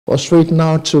Or straight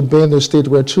now to Benue State,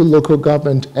 where two local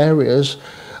government areas,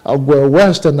 Gwer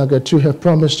West and Agatu, have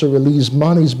promised to release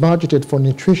monies budgeted for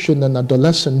nutrition and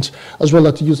adolescent, as well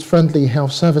as youth-friendly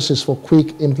health services for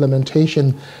quick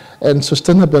implementation and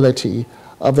sustainability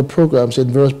of the programs in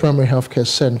various primary healthcare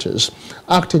centers.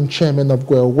 Acting Chairman of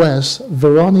Gwer West,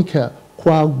 Veronica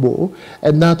Kwagbo,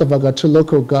 and that of Agatu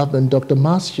local government, Dr.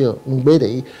 Marcia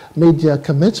Ngwede, made their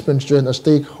commitment during a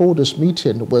stakeholders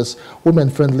meeting with Women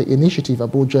Friendly Initiative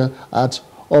Abuja at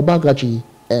Obagaji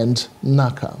and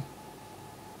Naka.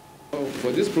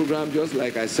 For this program, just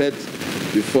like I said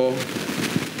before,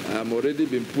 I'm already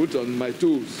been put on my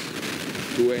toes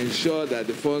to ensure that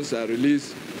the funds are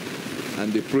released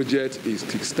and the project is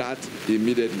kick-start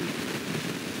immediately.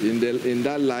 In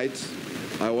that light,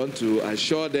 I want to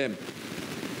assure them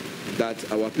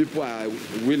that our people are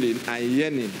willing and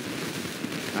yearning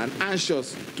and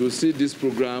anxious to see this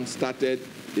program started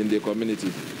in the community.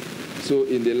 So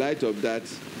in the light of that,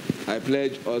 I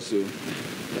pledge also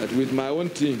that with my own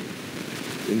team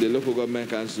in the local government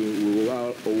council, we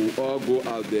will all go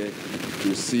out there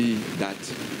to see that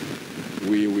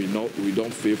we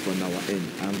don't fail from our end.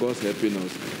 And God's helping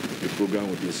us, the program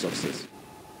will be a success.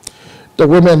 The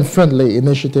Women Friendly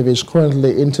Initiative is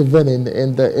currently intervening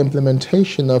in the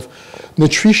implementation of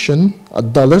nutrition,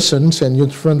 adolescent, and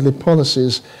youth-friendly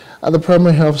policies at the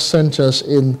primary health centers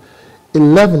in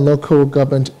 11 local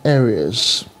government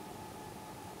areas.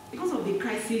 Because of the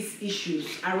crisis issues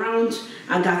around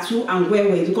Agatu and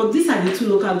Gwer, because these are the two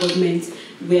local governments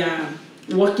we are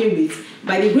working with,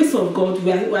 by the grace of God,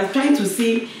 we are trying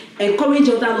to encourage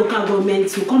other local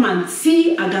governments to come and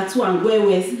see Agatu and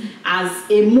Gwer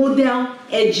as a model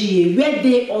LGA where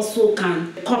they also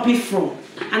can copy from.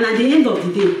 And at the end of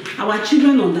the day, our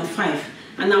children under 5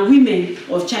 and our women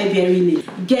of childbearing age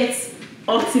get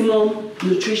optimum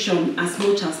nutrition as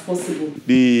much as possible.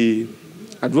 The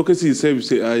advocacy is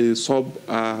a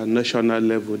sub-national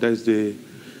level. That's the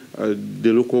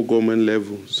local government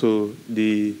level. So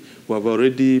we have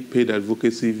already paid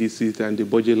advocacy visits and the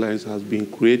budget lines has been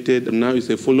created. Now it's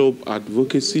a follow-up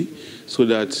advocacy so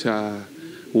that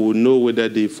we will know whether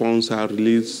the funds are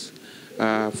released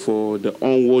for the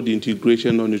onward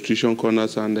integration of nutrition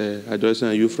corners and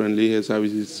adolescent and youth-friendly health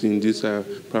services in these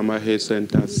primary health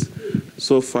centers.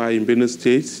 So far in Benue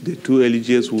State, the two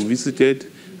LGAs who visited,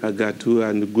 Agatu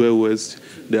and Gwer West,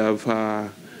 they have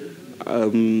are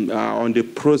on the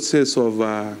process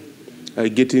of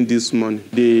getting this money.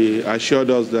 They assured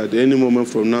us that any moment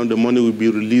from now, the money will be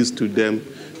released to them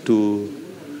to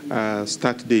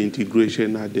start the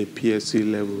integration at the PSC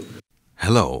level.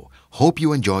 Hello, hope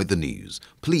you enjoyed the news.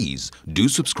 Please do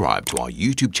subscribe to our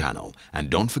YouTube channel and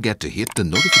don't forget to hit the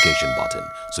notification button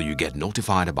so you get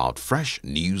notified about fresh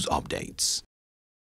news updates.